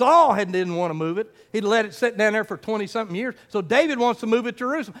 because Saul didn't want to move it, he'd let it sit down there for 20-something years. So David wants to move it to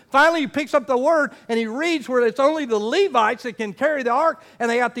Jerusalem. Finally, he picks up the word, and he reads where it's only the Levites that can carry the ark,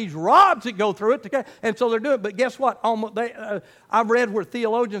 and they got these rods that go through it. And so they're doing it. But guess what? I've read where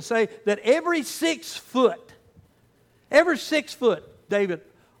theologians say that every 6 foot, David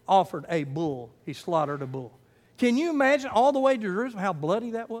offered a bull. He slaughtered a bull. Can you imagine all the way to Jerusalem how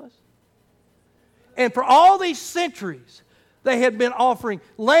bloody that was? And for all these centuries, they had been offering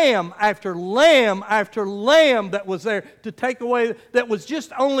lamb after lamb after lamb that was there to take away, that was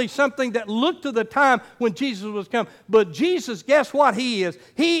just only something that looked to the time when Jesus was coming. But Jesus, guess what He is?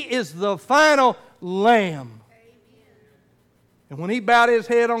 He is the final Lamb. And when He bowed His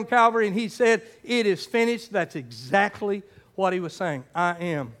head on Calvary and He said, it is finished, that's exactly what He was saying. I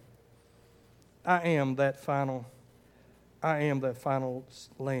am that final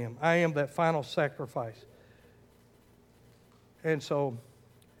Lamb. I am that final sacrifice. And so,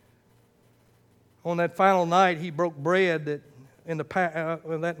 on that final night, He broke bread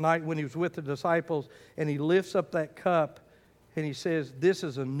that night when He was with the disciples, and He lifts up that cup, and He says, this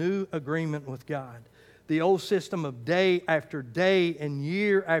is a new agreement with God. The old system of day after day and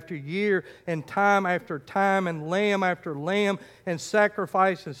year after year and time after time and lamb after lamb and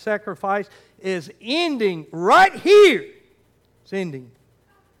sacrifice is ending right here. It's ending.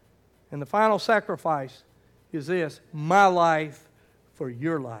 And the final sacrifice is this: my life for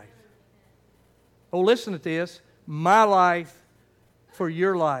your life. Oh, listen to this. My life for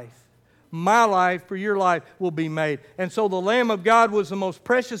your life. My life for your life will be made. And so the Lamb of God was the most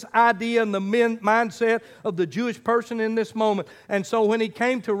precious idea in the mindset of the Jewish person in this moment. And so when He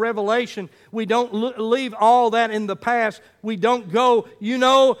came to Revelation, we don't leave all that in the past. We don't go, we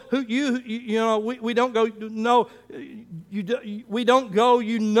don't go, no, we don't go,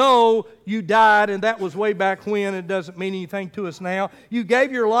 you died, and that was way back when. It doesn't mean anything to us now. You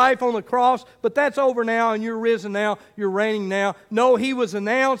gave your life on the cross, but that's over now, and you're risen now, you're reigning now. No, He was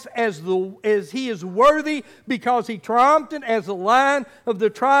announced as He is worthy because He triumphed as the Lion of the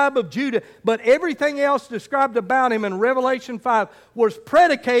tribe of Judah. But everything else described about Him in Revelation 5 was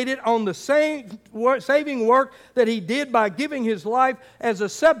predicated on the same saving work that He did by giving His life as a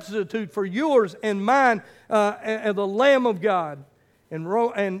substitute for yours and mine, the Lamb of God. In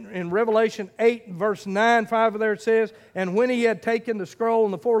Revelation 8, verse 9, 5 there it says, and when He had taken the scroll,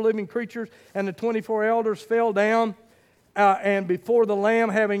 and the 4 living creatures and the 24 elders fell down, and before the Lamb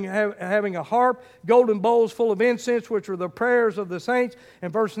having a harp, golden bowls full of incense, which were the prayers of the saints.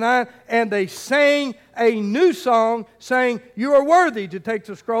 And verse 9, and they sang a new song, saying, you are worthy to take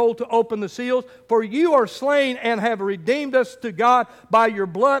the scroll, to open the seals, for you are slain and have redeemed us to God by your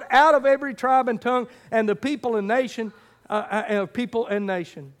blood out of every tribe and tongue and the people and nation.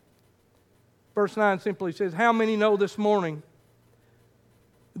 Verse 9 simply says, how many know this morning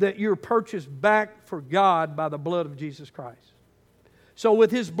that you're purchased back for God by the blood of Jesus Christ? So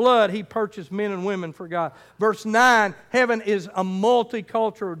with His blood, He purchased men and women for God. Verse 9, heaven is a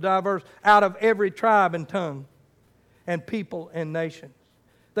multicultural, diverse, out of every tribe and tongue and people and nations.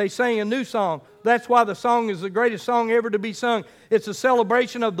 They sang a new song. That's why the song is the greatest song ever to be sung. It's a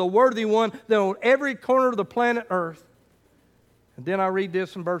celebration of the worthy one that on every corner of the planet Earth. And then I read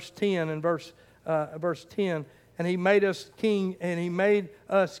this in verse 10, and He made us king, and He made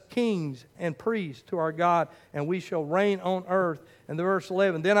us kings and priests to our God, and we shall reign on earth. And the verse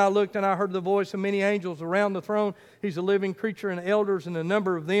 11, then I looked and I heard the voice of many angels around the throne. He's a living creature and elders, and the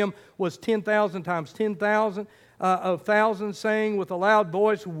number of them was 10,000 times 10,000, of thousands, saying with a loud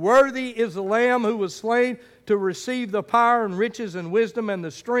voice, "Worthy is the Lamb who was slain to receive the power and riches and wisdom and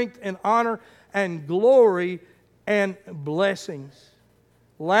the strength and honor and glory and blessings."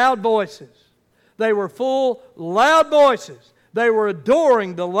 Loud voices. They were full, loud voices. They were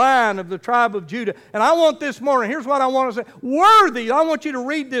adoring the Lion of the tribe of Judah. And I want this morning, here's what I want to say. Worthy. I want you to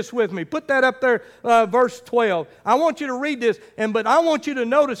read this with me. Put that up there, verse 12. I want you to read this, but I want you to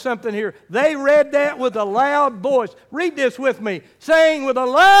notice something here. They read that with a loud voice. Read this with me. Saying with a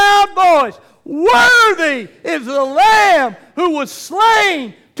loud voice, "Worthy is the Lamb who was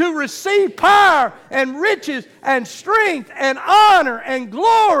slain to receive power and riches and strength and honor and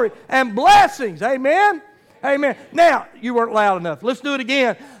glory and blessings." Amen? Amen. Now, you weren't loud enough. Let's do it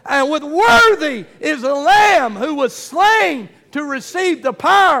again. And with worthy is the Lamb who was slain to receive the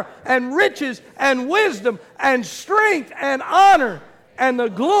power and riches and wisdom and strength and honor and the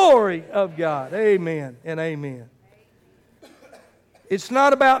glory of God. Amen and amen. It's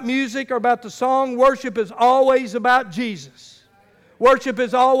not about music or about the song. Worship is always about Jesus. Worship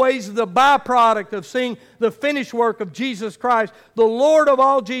is always the byproduct of seeing the finished work of Jesus Christ, the Lord of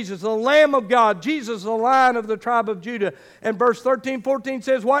all Jesus, the Lamb of God, Jesus, the Lion of the tribe of Judah. And verse 13, 14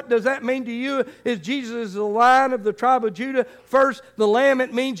 says, what does that mean to you? Is Jesus the Lion of the tribe of Judah? First, the Lamb,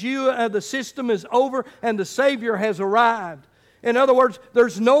 it means you, the system is over and the Savior has arrived. In other words,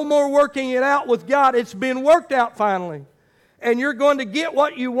 there's no more working it out with God. It's been worked out finally. And you're going to get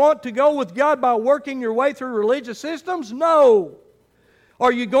what you want to go with God by working your way through religious systems? No.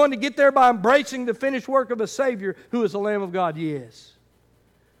 Are you going to get there by embracing the finished work of a Savior who is the Lamb of God? Yes.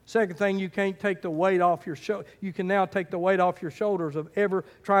 Second thing, you can't take the weight off your shoulder. You can now take the weight off your shoulders of ever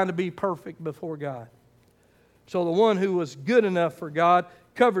trying to be perfect before God. So the one who was good enough for God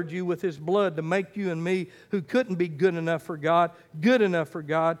covered you with His blood to make you and me who couldn't be good enough for God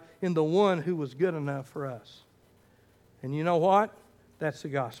in the one who was good enough for us. And you know what? That's the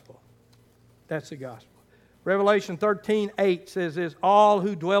gospel. That's the gospel. Revelation 13:8 says this, all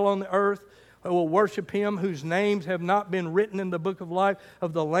who dwell on the earth will worship Him whose names have not been written in the book of life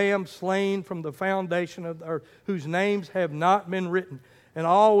of the Lamb slain from the foundation of the earth, whose names have not been written. And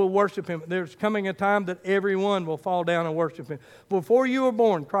all will worship Him. There's coming a time that everyone will fall down and worship Him. Before you were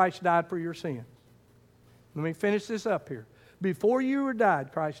born, Christ died for your sins. Let me finish this up here. Before you were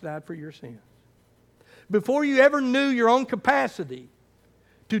died, Christ died for your sins. Before you ever knew your own capacity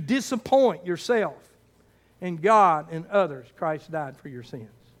to disappoint yourself and God and others, Christ died for your sins.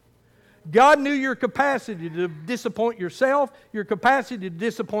 God knew your capacity to disappoint yourself, your capacity to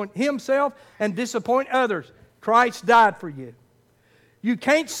disappoint Himself and disappoint others. Christ died for you. You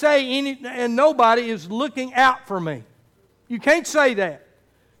can't say and nobody is looking out for me. You can't say that.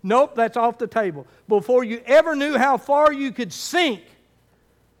 Nope, that's off the table. Before you ever knew how far you could sink,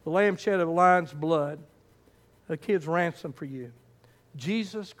 the Lamb shed a lion's blood, a kid's ransom for you.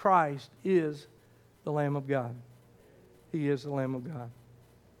 Jesus Christ is the Lamb of God. He is the Lamb of God.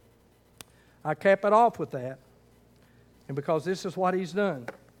 I cap it off with that, and because this is what He's done.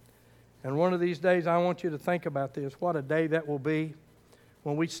 And one of these days I want you to think about this. What a day that will be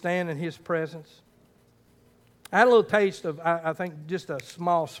when we stand in His presence. I had a little taste of, I think just a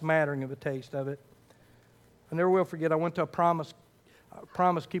small smattering of a taste of it. I never will forget, I went to a Promise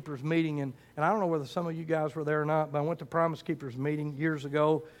Keepers meeting, and I don't know whether some of you guys were there or not, but I went to Promise Keepers meeting years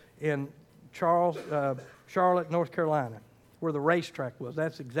ago in Charlotte, North Carolina, where the racetrack was.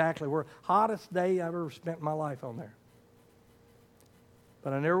 That's exactly where, hottest day I've ever spent my life on there.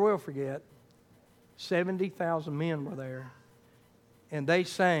 But I never will forget, 70,000 men were there, and they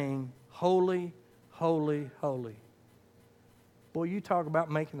sang, "Holy, holy, holy." Boy, you talk about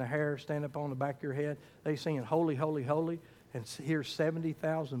making the hair stand up on the back of your head. They singing, "Holy, holy, holy," and here's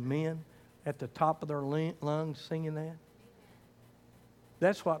 70,000 men at the top of their lungs singing that.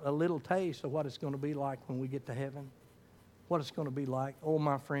 That's what a little taste of what it's going to be like when we get to heaven. What it's going to be like. Oh,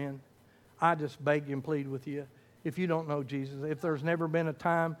 my friend, I just beg and plead with you. If you don't know Jesus, if there's never been a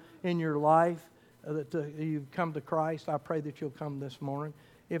time in your life that you've come to Christ, I pray that you'll come this morning.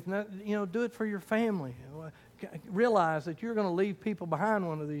 If not, do it for your family. Realize that you're going to leave people behind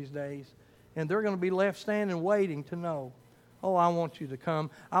one of these days, and they're going to be left standing waiting to know. Oh, I want you to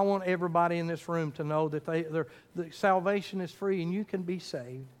come. I want everybody in this room to know that the salvation is free and you can be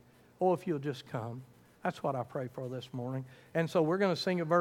saved. Oh, if you'll just come. That's what I pray for this morning. And so we're going to sing a verse.